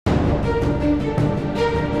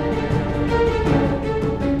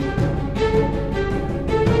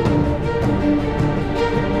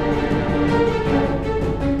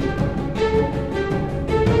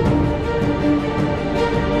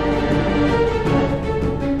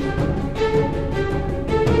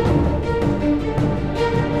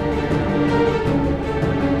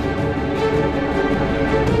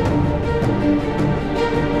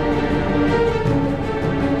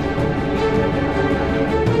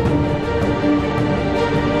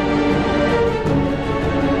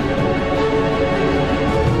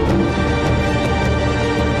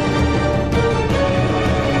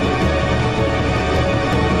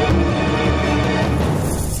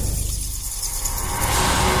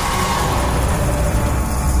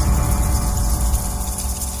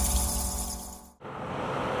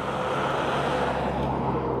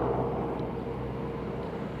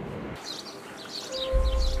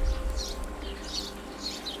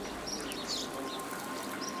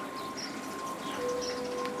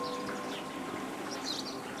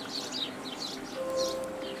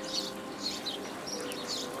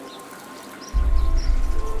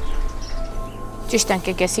Ճիշտ ենք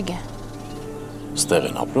եկեսիգ է։ Ստեղ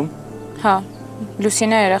են ապրում։ Հա,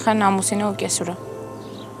 Լուսինը, երեխան, ամուսինը ու կեսուրը։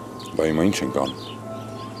 Բա հիմա ինչ ենք անում։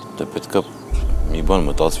 Դե պետք է մի բան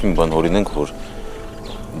մտածվի, մի բան հորինենք, որ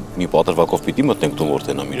մի պատրվակով պիտի մտնենք դու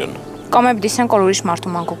որտենամ իրան։ Կամ է դիսենք, որ ուրիշ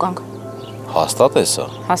մարդու մանկու կանք։ Հաստատ է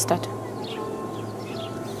սա։ Հաստատ։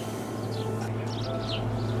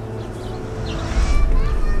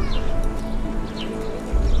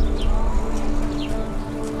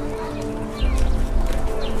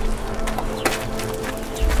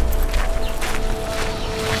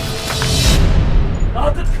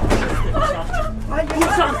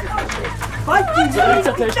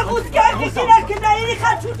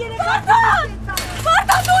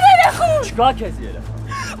 Վարտան դուր երեխու։ Չկա քեզ երեխա։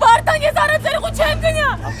 Վարտան ես առանց երեխու չեմ գնա։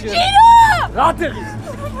 Շիրո։ Ռատեղից։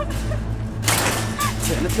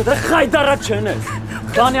 Չենես դե խայդարա չենես։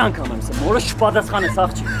 Քանի անգամ եմ ասում, որը չպատասխանես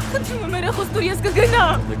աղջիկ։ Խնդրում եմ երեխուս դուր ես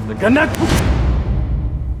կգնամ։ Գնաք։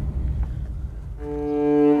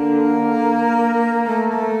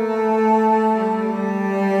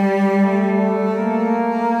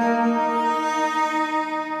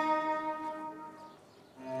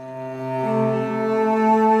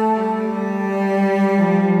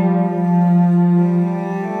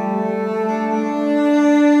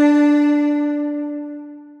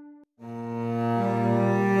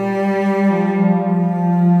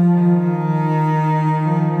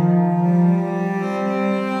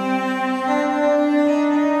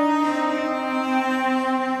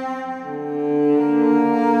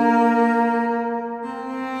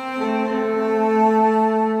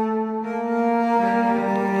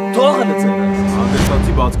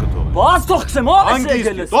 Բաց թող քսեմ, ով ես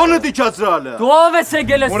եկել ես։ Տոնը դիչացրալ է։ Դու ով ես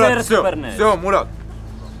եկել ես ծերս կբռնես։ Всё, Մուրադ։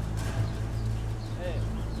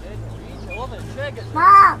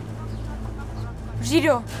 Մամ։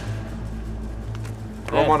 Ժիրո։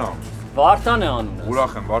 Ռոմանա։ Վարտան է անունը։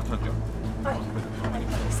 Ուրախ եմ, Վարդան ջան։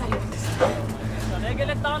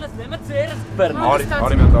 Եկել է տանս, դեմը ծերս կբռնես։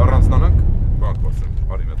 Արի մետ առանձնանանք։ Բանտ խոսեմ։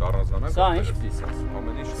 Արի մետ առանձնանանք։ Սա ինչ պիսես։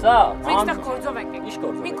 Ամեն ինչ։ Սա։ Մենք ստեղ գործով ենք եկել։ Ինչ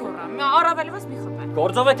գործով։ Մի կորա, մի առավելվես մի խփեն։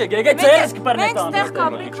 Գործով եք եկեք ծերս կբռնես Մենք տանս։ ստեղ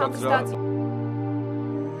կապրենք հանգստացի։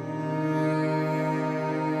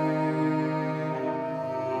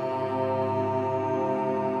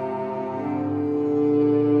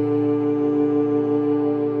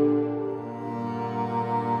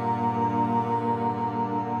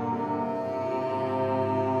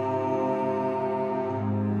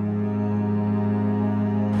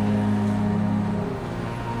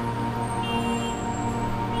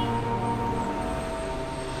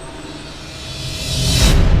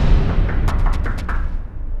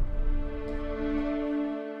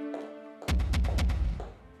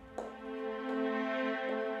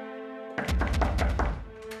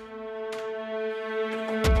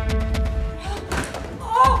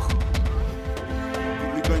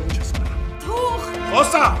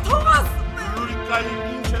 Խոսա։ Թող։ Լուրիկային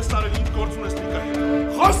ինչ ես արել, ինչ գործ ունես Լիկայի։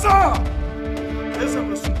 Խոսա։ Ես եմ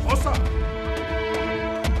լսում, խոսա։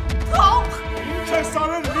 Թող։ Ինչ ես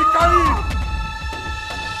արել Լիկայի։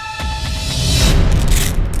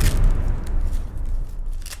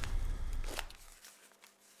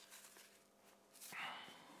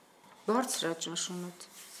 Բարձր է ճնշումդ։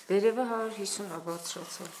 Վերևը 150 է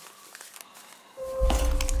բարձրացել։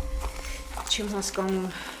 Չեմ հասկանում։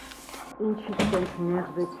 Ինչի տենց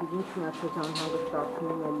նեղվեցի, ինչն է քեզ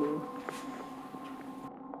անհանգստացնում էլի։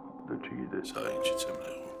 Դու չգիտես, ինչից եմ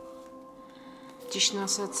նեղվում։ Ճիշտն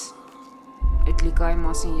ասած, այդ Լիկայի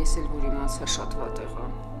մասին ես էլ որ իմացա շատ վատ եղա։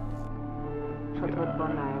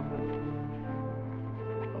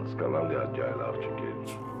 հասկանալի աջայել աղջիկ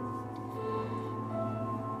էր։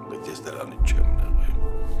 Բայց ես դրանից չեմ նեղվել։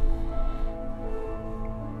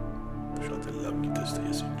 Շատ էլ լավ գիտես, թե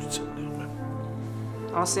ես ինչից եմ նեղվել։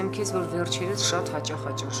 Ասեմ քեզ, որ վերջերս շատ հաճախ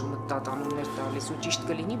շումդ տատանումներ տալիս ու ճիշտ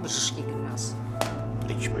կլինի բժշկի գնաս։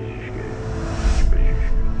 Ինչ բժիշկ է, ինչ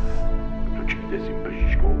բժիշկ։ Դու չգիտես իմ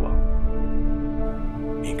բժիշկը ով է։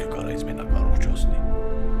 Ինքը կարող է մենակ առողջացնի։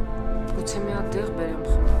 Գուցե մի հատ դեղ բերեմ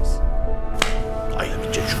խմես։ Այլևս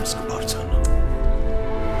ճեշումս կբարձրանա։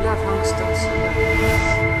 Լավ հանգստացի։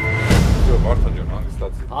 Վարդան ջան,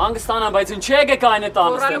 հանգստացի։ Հանգստանա, բայց ինչ եք այն է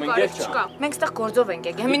տանստեմ, ընկեր չա։ Մենք ստեղ գործով ենք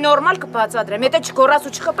եկել։ Հիմի նորմալ կբացատրեմ։ Եթե չգորաս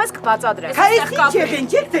ու չխփես կբացատրեմ։ Քայլ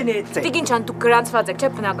ինչ եք դնեցեք։ Տիկին ջան, դուք գրանցված եք, չէ՞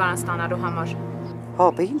 բնականon ստանալու համար։ Հա,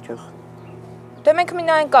 բե ինչ է։ Դե մենք մի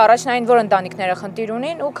նայենք առաջնային որ ընտանիքները խնդիր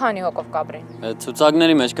ունին ու քանի հոգով կապրին։ Այդ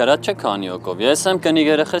ցուցակների մեջ գրած չէ քանի հոգով։ Ես եմ կնիկ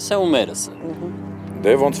երեխես է ու մերս է։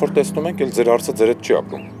 Դե ոնց որ տեսնում ենք, էլ ձեր արծը ձեր հետ չի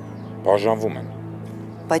ապրում։ Բաժանվում են։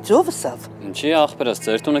 Բայց ով սավ։ Ինչի ախպերս,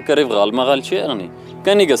 ձեր տունը կռիվ գալմաղալ չի եղնի։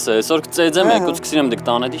 Կնիկս է, այսօր կծեծեմ եկուց կսիրեմ դիք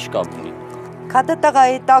տանեդի շկաֆ ունի։ Քադա տղա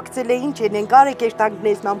է տակցել է ինչ են, կարեք էշ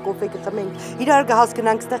տանկնես նամ կոֆե կխմենք։ Իրար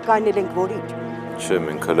կհասկանանք, ստեղ կանել ենք որ ինչ։ Չէ,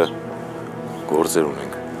 մենք հələ գործեր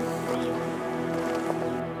ունենք։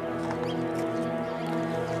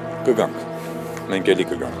 Կգանք։ Մենք էլի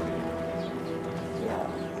կգանք։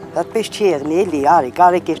 Այդպես չի եղնի էլի, արի,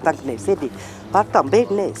 կարեք էշ տանկնես էլի։ Վարդան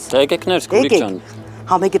բերնես։ Դե եկեք ներս, քուրիկ ջան։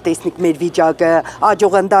 Համեկը տեսնիկ մեր վիճակը,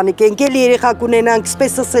 աջող ընտանիք ենք, էլի երեխա կունենանք,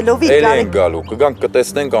 սպես ասելով Էլի ենք գալու, կգանք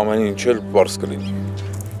կտեսնենք ամեն ինչ էլ բարձ կլինի։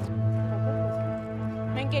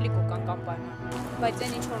 Մենք էլի կոկանք անպայման։ Բայց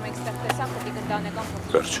այն ինչ որ մենք ստեղ տեսանք, պետք է ընտանեկան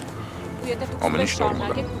փոխենք։ Վերջ։ Ու եթե դուք Ամեն ինչ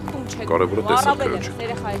նորմալ է։ դուք տուն չեք։ Կարևորը տեսնել առավել չէ։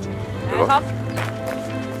 երեխայի չէ։ Հա։ Հա։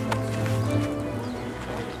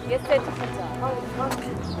 Ես պետք է ծա։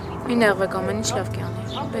 Մի նեղվեք ամեն ինչ լավ կյանի։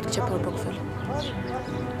 Պետք չէ փորփոքվել։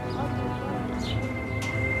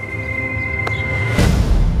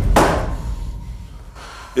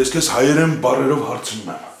 Ես քեզ հայերեն բառերով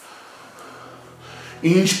հարցնում եմ։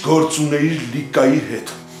 Ինչ գործ ունեիր Լիկայի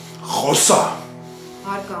հետ։ Խոսա։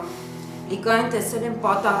 Հարգամ, Լիկային տեսել եմ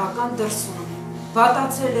պատահական դրսում։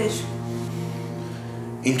 Վատացել էր։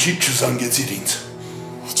 Ինչի չզանգեցիր ինձ։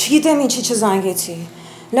 Չգիտեմ ինչի չզանգեցի։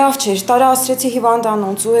 Լավ չէր, տարածրեցի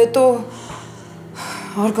հիվանդանոց ու հետո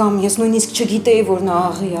Հարգամ, ես նույնիսկ չգիտեի, որ նա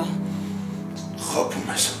աղի է։ Խաբում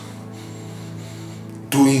ես։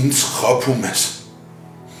 Դու ինձ խաբում ես։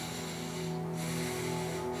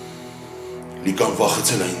 Լիկան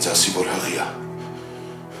վախեցել է ինձ ասի, որ հղի է։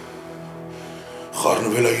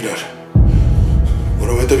 Խառնվել է իրար,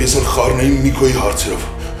 որովհետև ես էլ խառնեի Միկոյի հարցերով։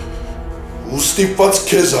 Ու ստիպված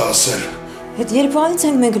քեզ է ասել։ Հետ երբանից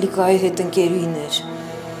ենք մենք Լիկայի հետ ընկերուիներ։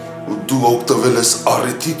 Ու դու օգտվել ես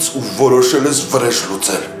առիթից ու որոշել ես վրեժ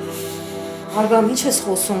լուծել։ Հարգամ, ինչ ես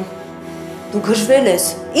խոսում։ Դու գժվել ես։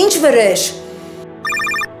 Ինչ վրեժ։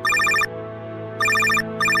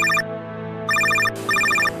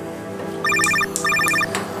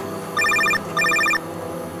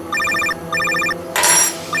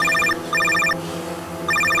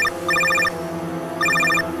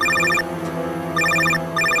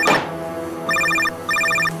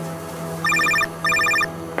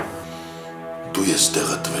 Դու ես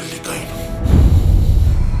տեղը տվել Լիկային։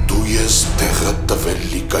 Դու ես տեղը տվել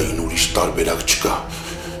Լիկային, ուրիշ տարբերակ չկա։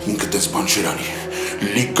 Ինքը տես բան չեր անի։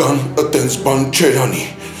 Լիկան տես բան չեր անի։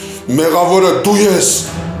 Մեղավորը դու ես։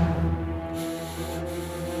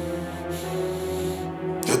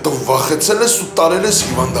 Հետո վախեցել ես ու տարել ես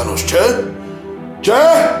հիվանդանոց, չէ՞։ Չէ՞։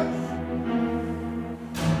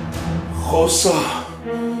 Խոսա։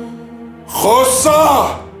 Խոսա։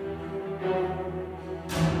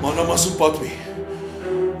 Մանրամասն պատմի։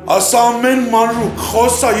 Ասա ամեն մանրուք,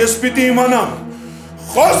 խոսա, ես պիտի իմանամ։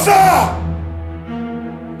 Խոսա։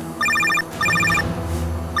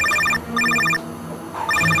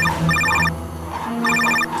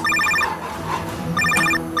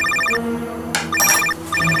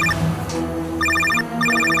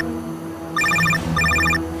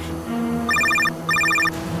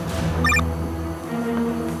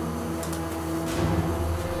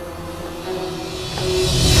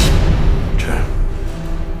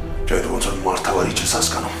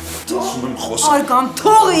 Արգամ,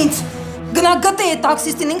 թող ինձ, գնա գտե է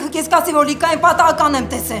տաքսիստին, ինքը կեզ կասի, որ Լիկային պատահական եմ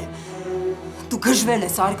տեսել։ Դու գժվել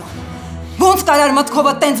ես, Արգամ, ոնց կարար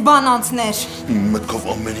մտքովը տենց բան անցներ։ Իմ մտքով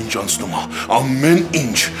ամեն ինչ անցնում է, ամեն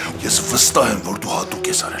ինչ, ես վստահ եմ, որ դու հատուկ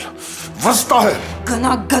ես արել, վստահ եմ։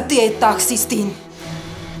 Գնա գտե է տաքսիստին։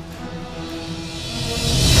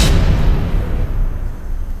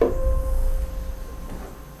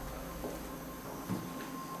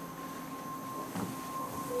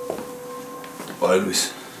 Այլույս,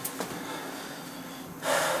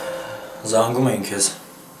 Զանգում էին քեզ։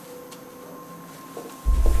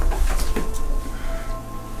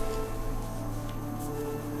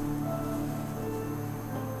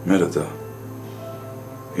 Մերը դա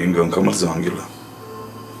 5 անգամ էլ զանգել է։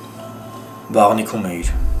 Բաղնիքում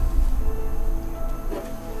էիր։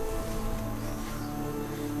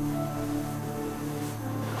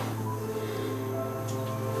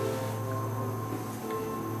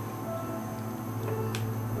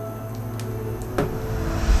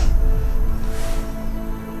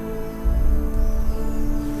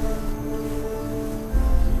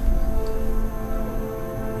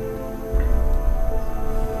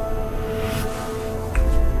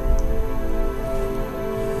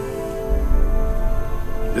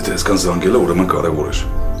 Եթե այսքան զանգելը ուրեմն կարևոր էր,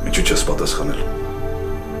 ինչու չես պատասխանել։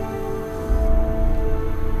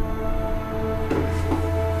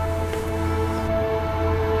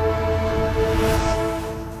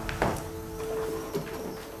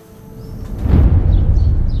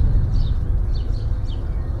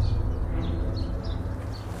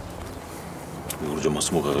 Լուրջը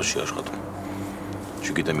մասմուղեղը չի աշխատում։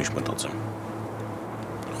 Չգիտեմ ինչ մտածեմ։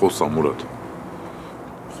 Խոսա Մուրադ։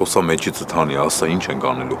 Խոսա մեջիցը թանի, ասա ինչ ենք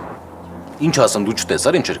անելու։ Ինչ ասեմ, դու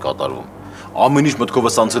չտեսար ինչ էր կատարվում։ Ամեն ինչ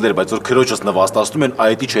մտքովս անցել էր, բայց որ քրոջս նվաստացնում են,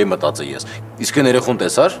 այդի չէի մտածել ես։ Իսկ այն երեխուն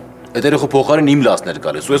տեսար, այդ երեխու փոխարեն իմ լասն էր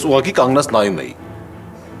գալիս, ու ես ուղղակի կանգնած նայում էի։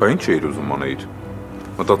 Բա ինչ էիր ուզում անեիր։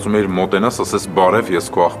 Մտածում էիր մոտենաս, ասես բարև, ես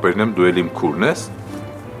քո աղբերն եմ, դու էլ իմ քուրն ես։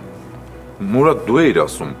 Մուրադ, դու էիր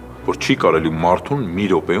ասում, որ չի կարելի մարդուն մի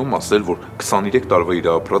րոպեում ասել, որ 23 տարվա իր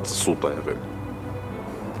ապրած սուտ է եղել։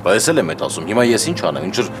 Բայց էլ եմ այդ ասում, հիմա ես ինչ անեմ,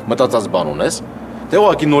 ինչ որ մտածած բան ունես, դե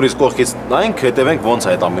ուղղակի նորից կողքից նայենք, հետևենք ոնց է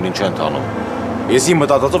այդ ամեն ինչը ընթանում։ Ես իմ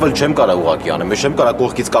մտածածով էլ չեմ կարող ուղղակի անեմ, ես չեմ կարող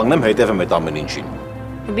կողքից կանգնեմ, հետևեմ այդ ամեն ինչին։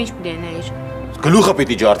 Ինչ պիտի անեիր։ Գլուխը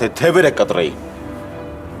պիտի ջարդե, թևերը կտրեի։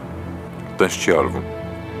 Տես չի արվում։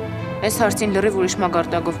 Այս հարցին լրիվ ուրիշ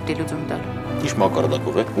մակարդակով պիտի լուծում տալ։ Ինչ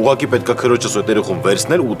մակարդակով է։ Ուղղակի պետքա քրոջս ու երեխուն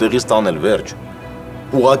վերցնել ու տեղից տանել, վերջ։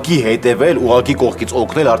 Ուղղակի հետևել, ուղղակի կողքից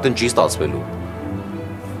օգնել, արդեն չի ստացվելու։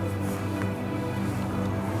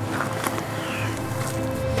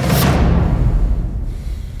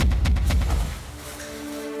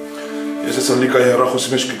 Ես այս Լիկայի հեռախոսի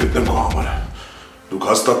մեջ կգտնեմ քո համարը։ Դուք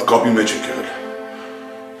հաստատ կապի մեջ եք եղել։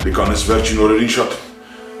 Լիկան այս վերջին օրերին շատ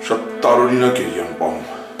տարօրինակ էր յան պահում։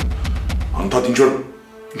 Անդադ ինչ որ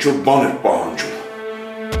բան էր պահանջում։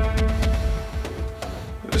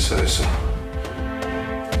 Էսա։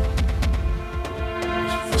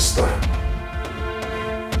 Վստահ եմ։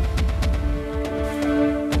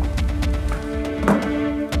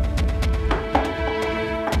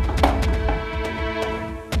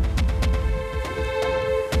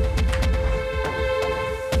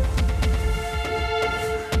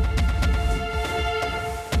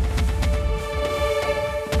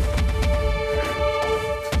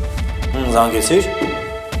 Զանգեցիր։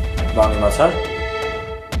 Բան իմացար։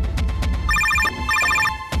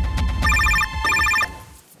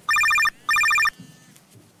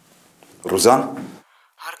 Ռուզան։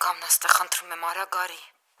 Հարգամն աստեղ խնդրում եմ արագարի։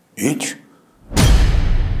 Ինչ։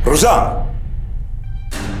 Ռուզան։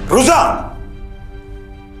 Ռուզան։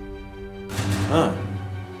 Հա։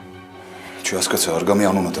 Չհասկացա, Արգամի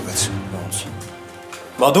անունը տվեց։ Ոնց։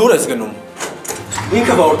 Բա դուր ես գնում։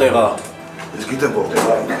 Ինքը որտեղ է։ Ես գիտեմ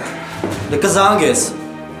որտեղ է։ Դե կզանգես։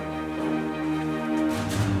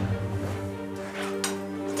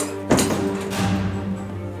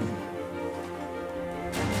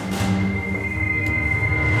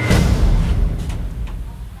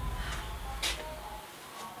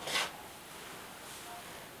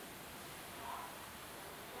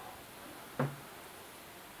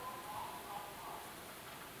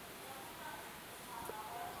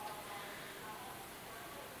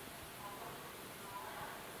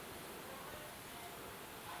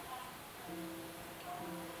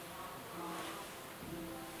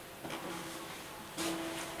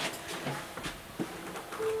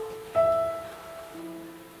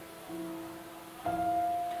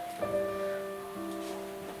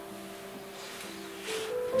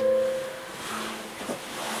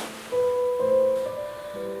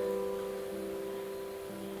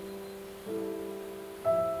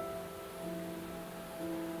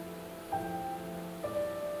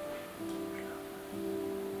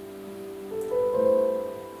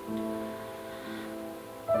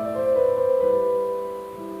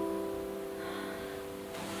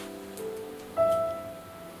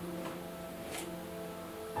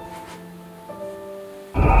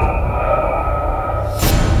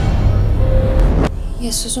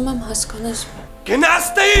 Ես ուզում եմ հասկանալ։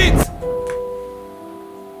 Գնաստից!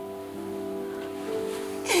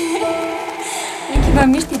 Ինքի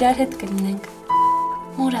Հիմա միշտ իրար հետ կլինենք։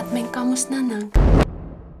 Մուրադ, մենք կամուսնանանք։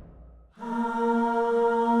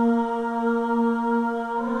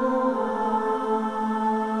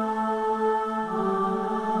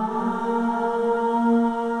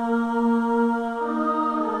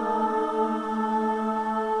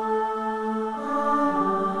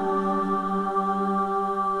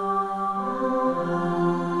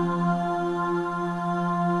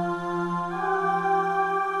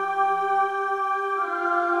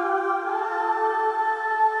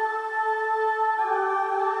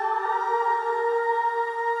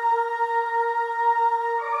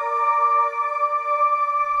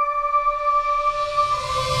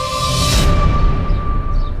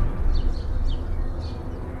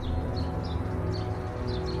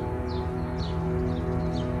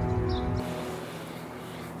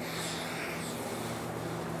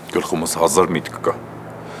 Գլխումս հազար միտք կա։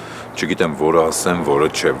 Չգիտեմ, որը ասեմ, որը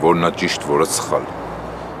չէ, որն է ճիշտ, որը սխալ։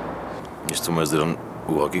 Ես թվում ես դրան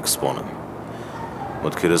ուղղակի կսպանեմ։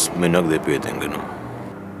 Մտքերս մենակ դեպի հետ են գնում։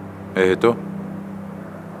 Հետո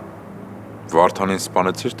Վարդանին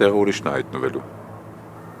սպանեցիր, տեղը ուրիշն է հայտնվելու։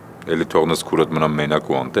 Էլի թողնես քուրդ մնա մենակ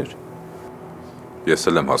ու անտեր։ Ես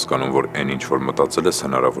էլ եմ հասկանում, որ այն ինչ որ մտածել ես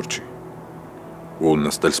հնարավոր չի։ Ու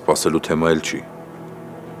նստել սպասելու թեմա էլ չի։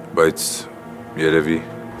 Բայց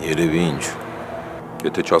Երևի ինչ։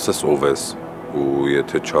 Եթե չասես ով ես, ու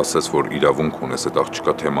եթե չասես, որ իրավունք ունես այդ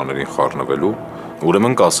աղջկա թեմաներին խառնվելու,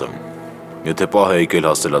 ուրեմն կասեմ։ Եթե պահը եկել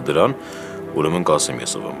հասելա դրան, ուրեմն կասեմ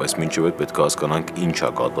ես ով եմ, բայց մինչև այդ պետք է հասկանանք ինչ է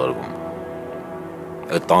կատարվում։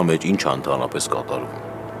 Այդ տան մեջ ինչ է ընդհանրապես կատարվում։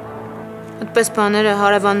 Այդպես բաները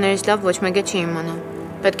հարևաններից լավ ոչ մեկը չի իմանա։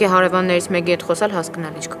 Պետք է հարևաններից մեկի հետ խոսալ,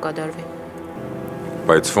 հասկանալ ինչ կկատարվի։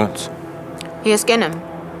 Բայց ո՞նց։ Ես կենեմ,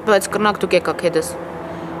 բայց կրնակ դուք եկաք հետս։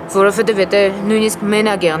 Որովհետև եթե նույնիսկ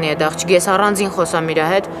մենակ եղնի այդ աղջիկը, ես առանձին խոսամ իր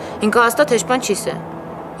հետ, ինքը հաստատ հեշտան չի սե։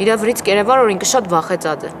 Իրա վրից կերևար, որ ինքը շատ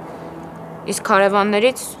վախեցած է։ Իսկ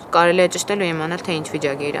հարևաններից կարելի է ճշտել ու իմանալ, թե ինչ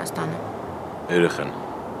վիճակի է իրան ստանը։ Երեխեն,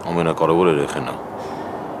 ամենակարևորը երեխեն է։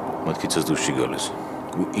 Մտքիցս դուրս չի գալիս։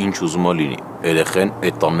 Ու ինչ ուզում է լինի, երեխեն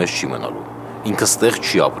այդ տան մեջ չի մնալու։ Ինքը ստեղ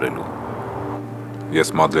չի ապրելու։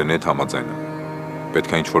 Ես Մադլենի հետ համաձայն եմ։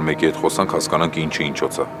 Պետք է ինչ-որ մեկի հետ խոսանք, հասկանանք ինչը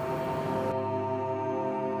ինչոց է։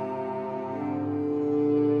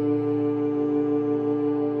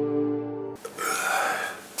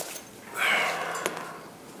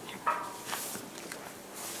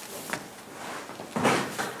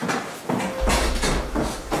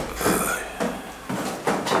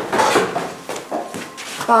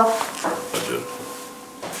 Պապ,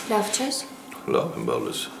 լավ չես։ Լավ եմ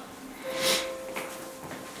բալես։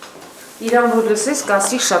 Իրան որ լսես,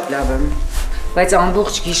 կասի շատ լավ եմ, բայց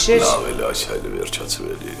ամբողջ գիշեր… Լավ էլ այս հայլը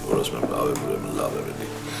վերջացվել է, որ ասում եմ լավ եմ, ուրեմն լավ եմ էլի,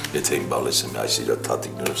 եթե իմ բալես եմ այս իրա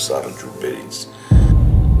թատիկներով սառնջում բեր ինձ։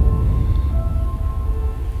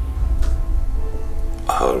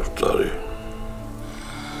 100 տարի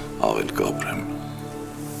ավել կապրեմ։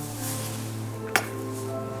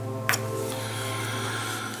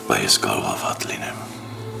 Բայց ես կարող ավատ լինեմ։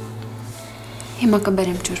 Հիմա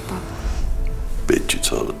կբերեմ ջուր, պապ։ Պետք չի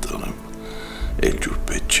ցավը տանեմ, էլ ջուր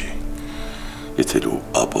պետք չի։ Եթե դու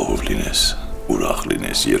ապահով լինես, ուրախ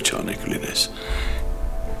լինես, երջանիկ լինես,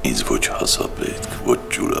 ինձ ոչ հասա պետք, ոչ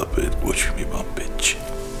ջուրա պետք, ոչ մի բան պետք չի։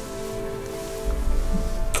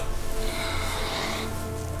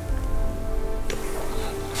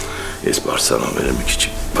 Ես բարձրանալու մի քիչ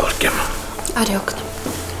բարկեմ։ Արի օգնեմ։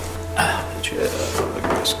 Չէ,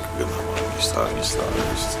 ես կգնամ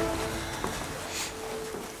հանգիստ։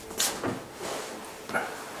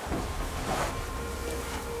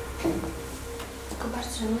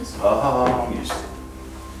 Կբարձրում ես։ Ահա, հանգիստ։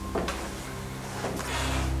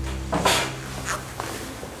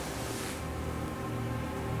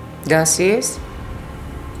 Դասի ես։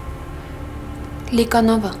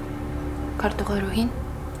 Լիկանովը, քարտուղարուհին։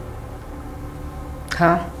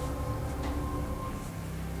 Հա։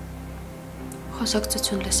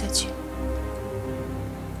 Խոսակցություն լսեցի։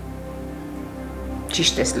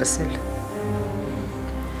 Ճիշտ ես լսել։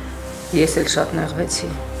 Ես էլ շատ նեղվեցի։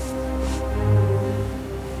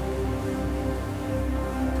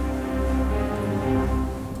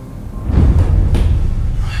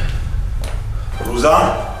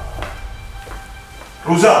 Ռուզան։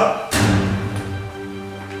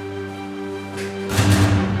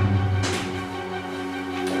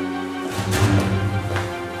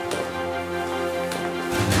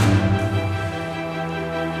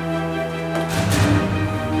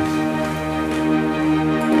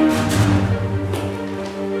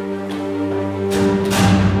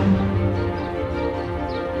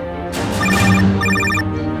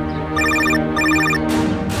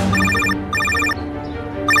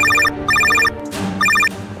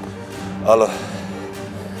 Հալո։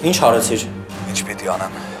 Ինչ արեցիր։ Ինչ պիտի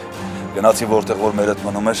անեմ։ Գնացի որտեղ որ մեր հետ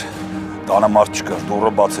մնում էր, տանը մարդ չկար,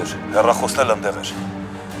 դուռը բաց էր, հեռախոսն էլ ընդեղ էր։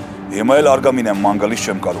 Հիմա էլ արգամին եմ, մանգալից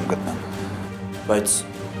չեմ կարում գտնեմ։ Բայց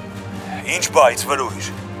ինչ բայց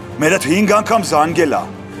վրույր։ Մեր հետ 5 անգամ զանգել է։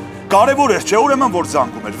 Կարևոր էր, չէ՞ ուրեմն որ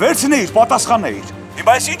զանգում էր։ Վերցնեիր, պատասխանեիր։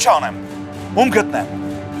 Հիմա ես ինչ անեմ։ Ում գտնեմ։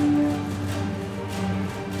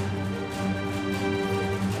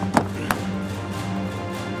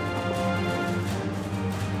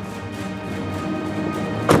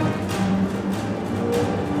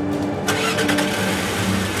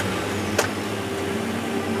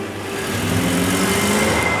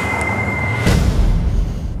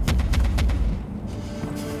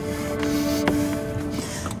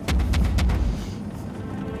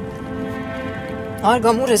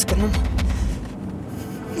 Արգամ, ուր ես գնում։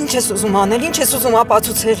 Ինչ ես ուզում անել, ինչ ես ուզում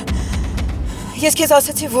ապացուցել։ Ես քեզ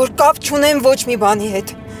ասեցի, որ կապ չունեմ ոչ մի բանի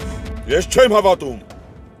հետ։ Ես չեմ հավատում։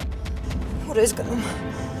 Ուր ես գնում։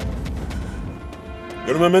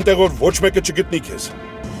 Գնում եմ այնտեղ, որ ոչ մեկը չգտնի քեզ։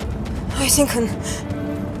 Այսինքն,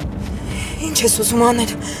 ինչ ես ուզում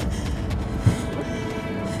անել։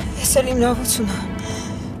 Ես էլ իմ լավությունը,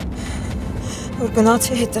 որ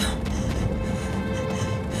գնացի հետը։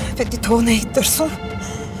 Պետք է թողնեի դրսում։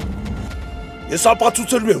 Ես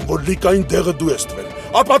ապացուցելու եմ, որ լիկային դեղը դու ես տվել։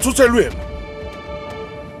 Ապացուցելու եմ։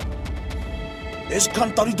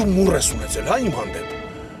 Այսքան տարի դու մուռ ես ունեցել, հա իմ հանդեպ։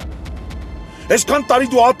 Այսքան տարի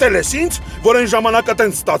դու ատել ես ինձ, որ այն ժամանակը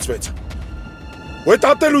տենց ստացվեց։ Ու այդ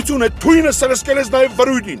ատելությունը թույնը սրսկել ես նաև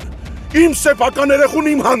վրույրին։ Իմ սեփական երեխուն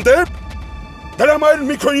իմ հանդեպ, դրա մայր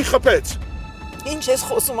Միքոյին խփեց։ Ինչ ես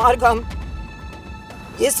խոսում, Արգամ։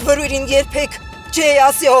 Ես վրույրին երբեք չէի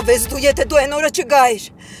ասի ով ես դու, եթե դու այն օրը չգայիր։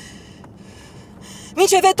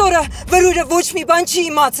 Մինչև այդ օրը վրույրը ոչ մի բան չի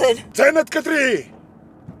իմացել։ Ձենդ կտրի։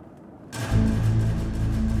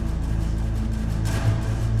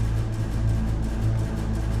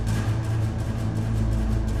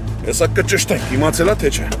 Հեսա կճշտենք, իմացելա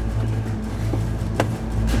թե չէ։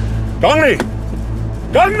 Կանգնի։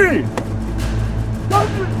 Կանգնի։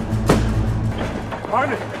 Կանգնի։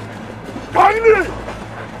 Կանգնի։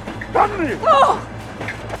 Կանգնի։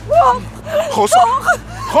 Խոսա։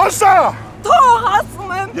 Խոսա։ Թող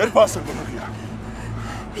ասում եմ։ Երբ ասել գնողիա։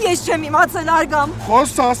 Ես չեմ իմացել, Արգամ։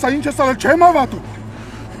 Խոսա, ասա ինչ ես արել, չեմ հավատում։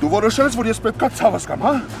 Դու որոշել ես, որ ես պետքա ցավս կամ,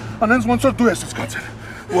 հա? Անենց ոնց որ դու ես զգացել։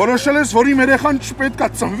 Որոշել ես, որ իմ երեխան չպետքա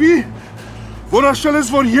ծնվի։ Որոշել ես,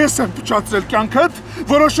 որ ես եմ փչացրել կյանքդ,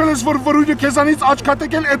 որոշել ես, որ վրույրը քեզանից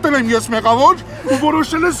աչքատեկել էտել եմ ես մեղավոր, ու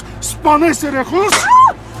որոշել ես սպանես երեխուս։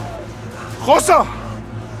 Խոսա։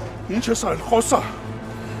 Ինչ ես արել, խոսա։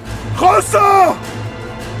 Խոսա։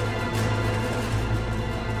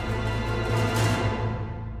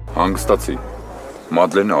 Հանգստացի։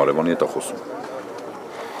 Մադլենը Արևանի հետ է խոսում։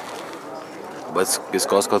 Բայց ես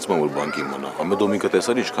կասկածում եմ, որ բանկին մնա։ Ամեդոմիկը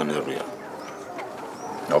տեսար ինչքան հեռու է։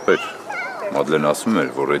 Ապեր, Մադլենը ասում էր,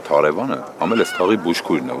 որ այդ Արևանը ամել էս թաղի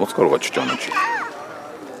բուժքույրն է, ոնց կարող է չճանաչի։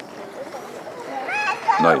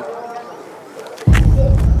 Նայ։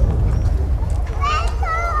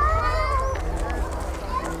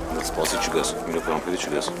 Սպասի չգաս, մի րոպե ամփելի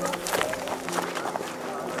չգաս։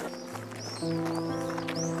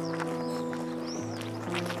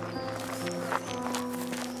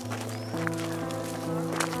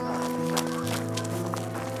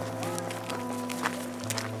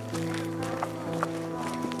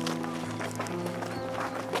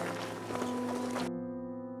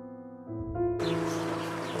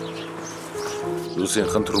 Լուսին,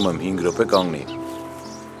 խնդրում եմ 5 րոպե կանգնի։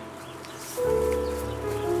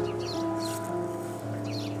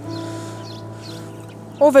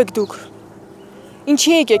 Ով եք դուք։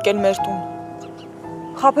 Ինչի եք եկել մեր տուն։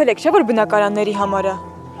 Խաբել եք, չէ՞ որ բնակարանների համար է։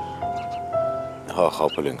 Հա,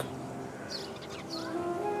 խաբել ենք։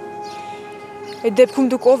 Այդ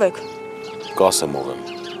դեպքում դուք ով եք։ Կասեմ ով եմ։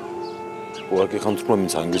 Ուղղակի խնդրում եմ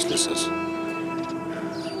ինձ հանգիստ լսես։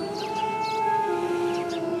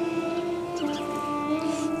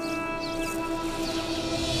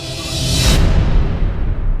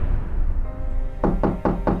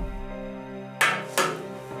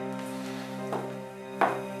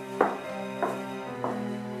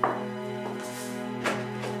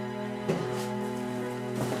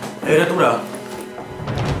 Հերետ ուրա։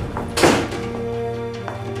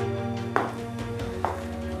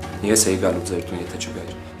 Ես էի գալու ձեր տուն, եթե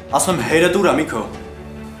չգայր։ Ասում եմ հերետ ուրա, Միքո։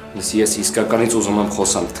 Ես իսկականից ուզում եմ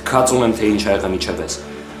խոսամ, թքածում եմ, թե ինչ ա եղել միջևես։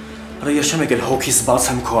 Հələ ես չեմ եկել հոգիս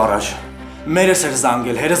բացեմ քո առաջ։ Մերս էր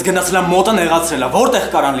զանգել, հերս գնացել է մոտը նեղացրել է, որտեղ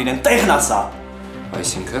կարան լինեն, տեղն ասա։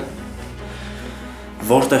 Այսինքն։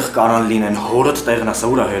 Որտեղ կարան լինեն, հորդ տեղն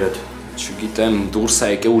ասա, ուրա հերետ։ Չգիտեմ, դուրս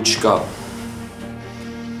է եկե ու չկա։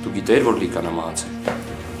 Դու գիտեիր, որ Լիկան է մահացել։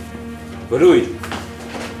 Վրույր։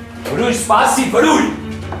 Վրույր, սպասի, վրույր։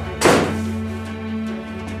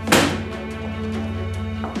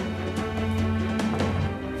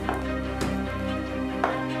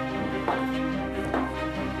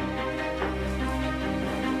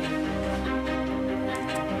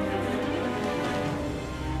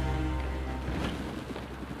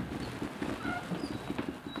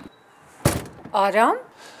 Արամ։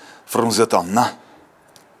 Ֆրունզը տաննա։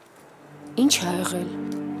 Ինչ ա եղել։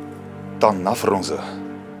 Տաննա Ֆրունզը։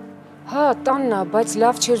 Հա, տաննա, բայց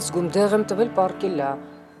լավ չէր զգում, դեղ եմ տվել պարկելա։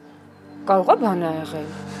 Կարող է բան ա եղել։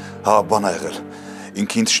 Հա, բան ա եղել։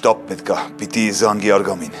 Ինքին շտապ պետք է, պիտի զանգի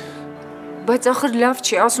Արգամին։ Բայց ախր լավ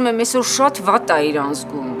չի, ասում եմ այսօր շատ վատ ա իրան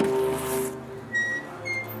զգում։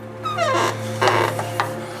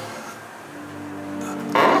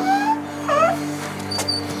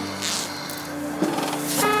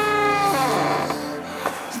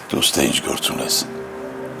 Դու ստե ինչ գործ ունես։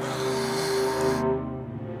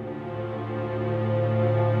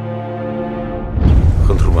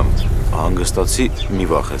 Խնդրում եմ, հանգստացի, մի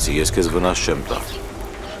վախեցի, ես քեզ վնաս չեմ տա։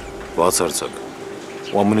 Բացարձակ։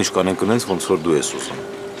 Ու ամեն ինչ կանենք ունես, ոնց որ դու ես ուզում։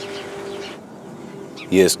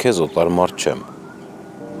 Ես քեզ օտար մարդ չեմ։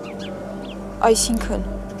 Այսինքն։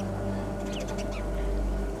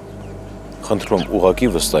 Խնդրում եմ, ուղղակի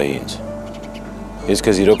վստահի ինձ։ Ես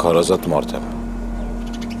քեզ իրոք հարազատ մարդ եմ։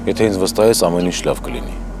 Եթե ինձ վստահես, ամեն ինչ լավ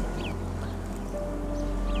կլինի։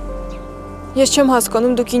 Ես չեմ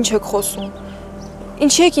հասկանում դուք ինչ եք խոսում։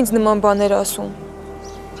 Ինչի եք ինձ նման բաներ ասում։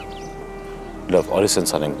 Լավ, արի սենց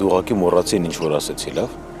անենք, դու ուղղակի մոռացի ինչ որ ասեցի, լավ։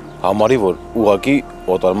 Համարի, որ ուղղակի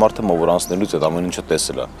օտար մարդը մոռ անցնելուց այդ ամեն ինչը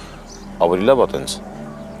տեսել է։ Ավելի լավ է տենց։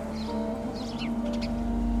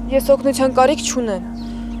 Ես օգնության կարիք չունեմ։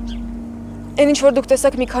 Այն ինչ որ դուք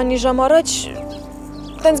տեսաք մի քանի ժամ առաջ,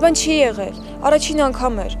 տենց բան չի եղել։ Առաջին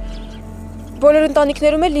անգամ էր։ Բոլոր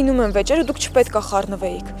ընտանիքներում էլ լինում են վեճեր ու դուք չպետք է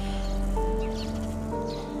խառնվեիք։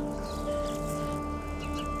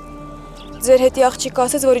 Ձեր հետի աղջիկը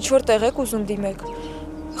ասեց, որ ինչ-որ տեղ եք ուզում դիմեք։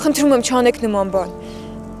 Խնդրում եմ չանեք նման բան։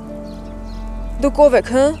 Դուք ով եք,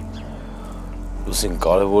 հը? Լսին,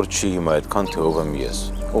 կարևոր չի հիմա այդքան թե ով եմ ես։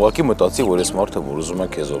 Ուղղակի մտածի, որ ես մարդը, որ ուզում է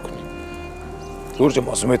քեզ օգնի։ Լուրջ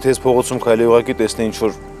եմ ասում, եթե ես փողոցում քայլեի ուղղակի տեսնեի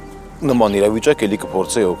ինչ-որ նման իրավիճակ, էլի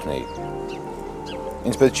կփորձեի օգնեի։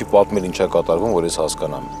 Ինձ պետք չի պատմել ինչ է կատարվում, որ ես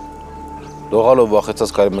հասկանամ։ Լողալով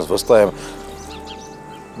վախեցած կարիմ ես վստահ եմ,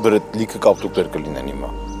 դր այդ լիքը կապտուկներ կլինեն հիմա։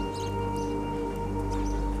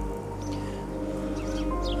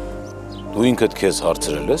 Դու ինքդ քեզ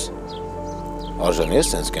հարցրել ես, արժանի ես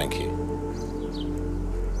սենց կյանքի,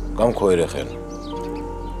 կամ քո երեխեն,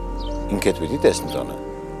 ինքդ պիտի տեսնի տանը,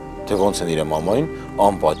 թե ոնց են իր մամային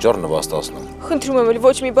անպատճառ նվաստացնում։ Խնդրում եմ,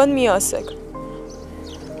 ոչ մի բան մի ասեք։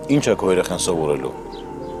 Ինչ է քո երեխեն սովորելու։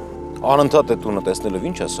 Անընդհատ այդ տունը տեսնելով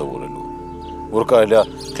ինչ է սովորելու, որ կարելի է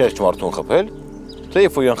խեղճ մարդուն խփել, թե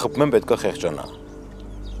երբ որ իրան խփում են պետք է խեղճանա։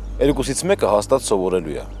 Երկուսից մեկը հաստատ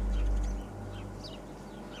սովորելու է։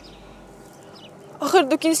 Ախր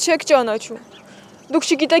դուք ինձ չեք ճանաչում։ Դուք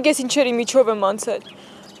չգիտեք ես ինչերի միջով եմ անցել։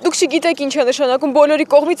 Դուք չգիտեք ինչ է նշանակում բոլորի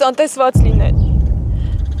կողմից անտեսված լինել։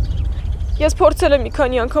 Ես փորձել եմ մի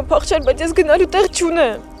քանի անգամ փախչել, բայց ես գնալու տեղ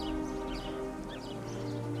չունեմ։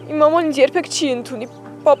 Իմ մաման ինձ երբեք չի ընդունի։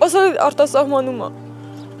 Պապաս արտասահմանում է։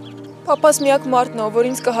 Պապաս միակ մարդն է, որ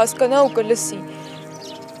ինձ կհասկանա ու կլսի։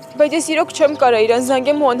 Բայց ես իրոք չեմ կարա իրան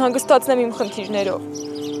զանգեմ ու անհանգստացնեմ իմ խնդիրներով։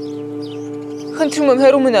 Խնդրում եմ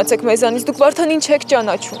հեռու մնացեք մեզանից, դուք Վարդանին չեք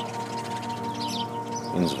ճանաչում։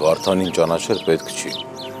 Ինձ Վարդանին ճանաչել պետք չի։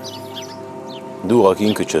 Դու ուղղակի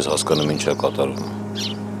ինքը չես հասկանում ինչ է կատարվում։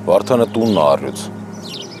 Վարդանը տունն է առյուծ,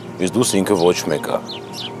 իսկ դուս ինքը ոչ մեկ է։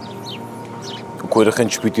 Քո երեխեն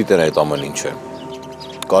չպիտի տեր այդ ամեն ինչը։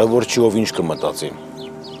 Կարևոր չի ով ինչ կմտածի։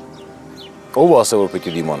 Ով ասե որ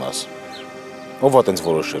պիտի դիմանաս։ Ով է տենց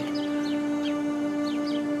որոշել։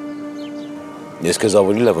 Ես քեզ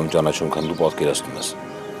ավելի լավ եմ ճանաչում, քան դու պատկերացնում ես։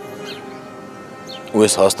 Ու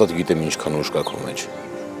ես հաստատ գիտեմ ինչքան ուժ կա քո մեջ։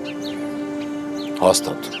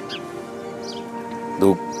 Հաստատ։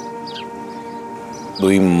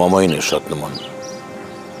 Դու իմ մամային ես շատ նման։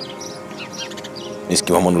 Իսկ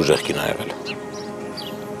իմ մաման ուժեղ կին ա եղել։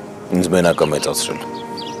 Ինձ մենակ է մեծացրել։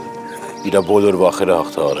 Իրա բոլոր վախերը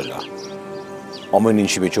հաղթահարել է։ Ամեն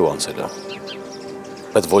ինչի մեջով անցել է։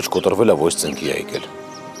 Բայց ոչ կոտրվել է, ոչ ծնկի է եկել։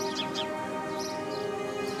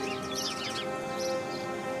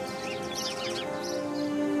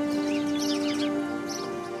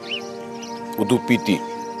 Ու դու պիտի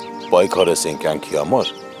պայքարես այն կյանքի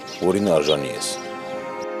համար, որին արժանի ես։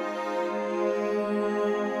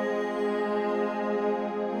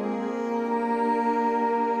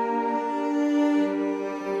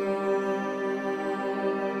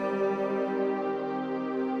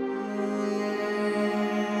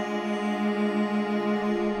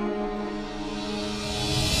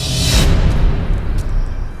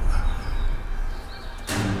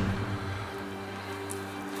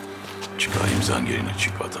 զանգերինը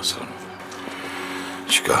չի պատասխանում։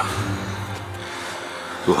 Չկա։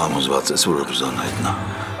 Դու համոզված ես, որ Ռուզանն այդն է։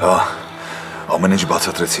 Հա, ամեն ինչ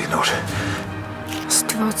բացատրեցի նոր։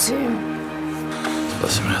 Ստվացի։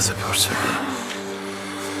 Սպասի մնաց է փորձել։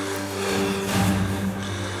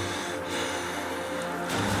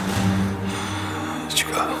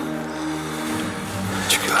 Չկա։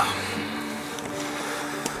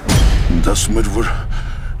 Դասում էր, որ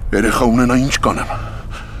երեխա ունենա ինչ կանեմ։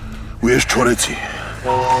 Ու ես չորեցի։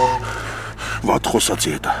 Վատ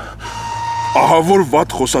խոսացի հետը։ Ահա որ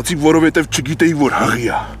վատ խոսացի, որովհետև չգիտեի, որ հղի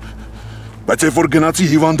է։ Բայց երբ որ գնացի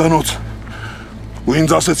հիվանդանոց, ու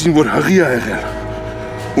ինձ ասեցին, որ հղի է եղել,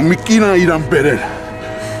 ու մի կին է իրան բերել,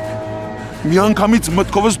 մի անգամից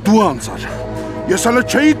մտքովս դու անցար։ Ես հələ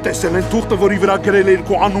չէի տեսել այն թուղթը, որի վրա գրել էիր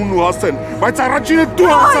քո անունն ու հասեն, բայց առաջինը դու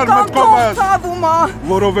անցար մտքովս։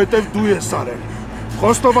 Որովհետև դու ես արել։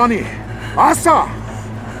 Խոստովանի, ասա,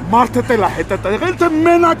 մարդը տելա հետը տեղել, թե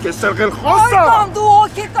մենակ ես եղել, խոսա։ Այքան դու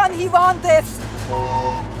հոգեկան հիվանդ ես։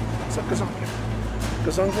 Սա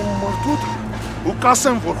կզանգեմ մարդուդ ու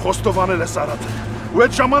կասեմ, որ խոստովանել ես արածը։ Ու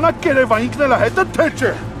այդ ժամանակ կերևա ինքն էլ հետը թե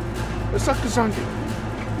չէ։ Սա կզանգեմ։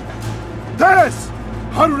 Դես,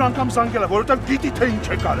 100 անգամ զանգել է, որովհետև գիտի թե ինչ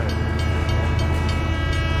է կարել։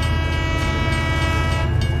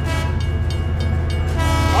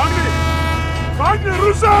 Անգլի,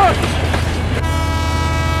 Ռուզան!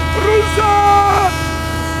 Ռուզան!